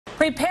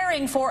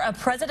preparing for a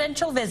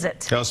presidential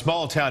visit. Now, a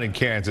small town in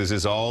Kansas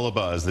is all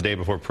abuzz the day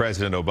before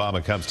President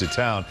Obama comes to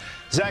town.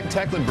 Zach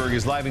Tecklenburg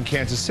is live in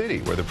Kansas City,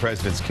 where the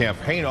president's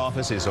campaign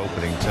office is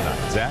opening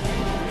tonight. Zach?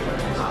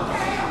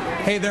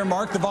 Hey there,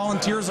 Mark. The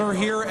volunteers are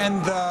here,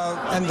 and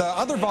the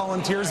other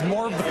volunteers,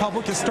 more of the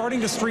public, is starting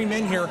to stream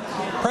in here.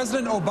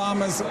 President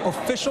Obama's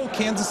official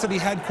Kansas City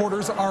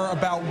headquarters are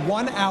about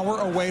 1 hour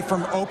away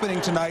from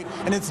opening tonight,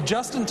 and it's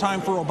just in time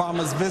for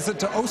Obama's visit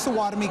to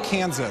Osawatomie,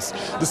 Kansas.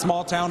 The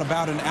small town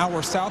about an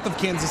hour south of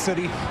Kansas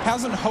City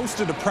hasn't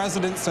hosted a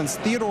president since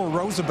Theodore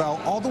Roosevelt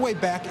all the way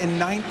back in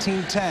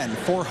 1910.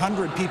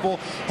 400 people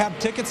have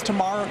tickets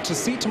tomorrow to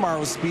see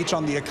tomorrow's speech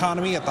on the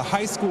economy at the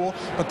high school,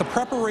 but the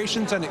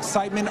preparations and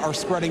excitement are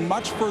spreading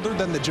much further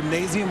than the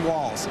gymnasium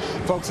walls.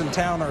 Folks in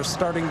town are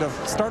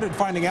started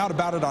finding out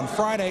about it on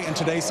Friday, and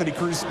today city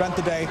crews spent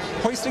the day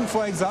hoisting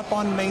flags up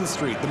on Main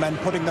Street. The men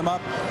putting them up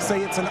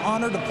say it's an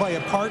honor to play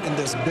a part in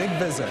this big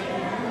visit.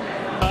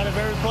 Out of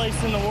every place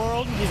in the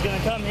world, he's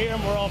going to come here,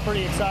 and we're all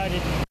pretty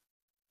excited.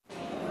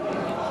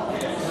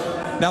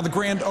 Now, the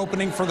grand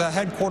opening for the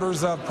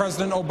headquarters of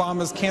President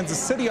Obama's Kansas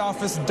City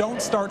office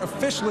don't start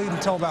officially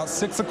until about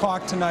 6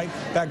 o'clock tonight.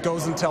 That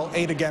goes until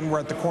 8 again.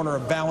 We're at the corner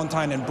of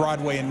Valentine and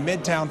Broadway in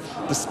Midtown.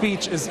 The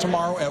speech is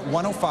tomorrow at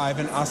 1:05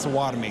 in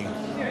Osawatomie.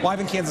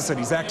 Live in Kansas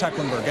City, Zach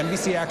Tecklenburg,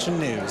 NBC Action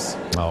News.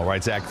 All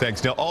right, Zach,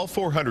 thanks. Now, all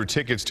 400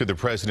 tickets to the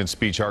president's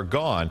speech are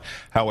gone.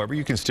 However,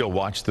 you can still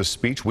watch the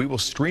speech. We will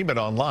stream it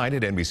online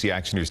at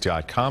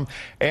NBCActionNews.com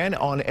and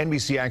on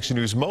NBC Action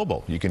News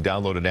Mobile. You can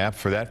download an app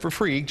for that for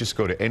free. Just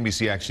go to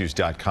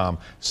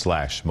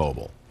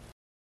NBCActionNews.com/mobile.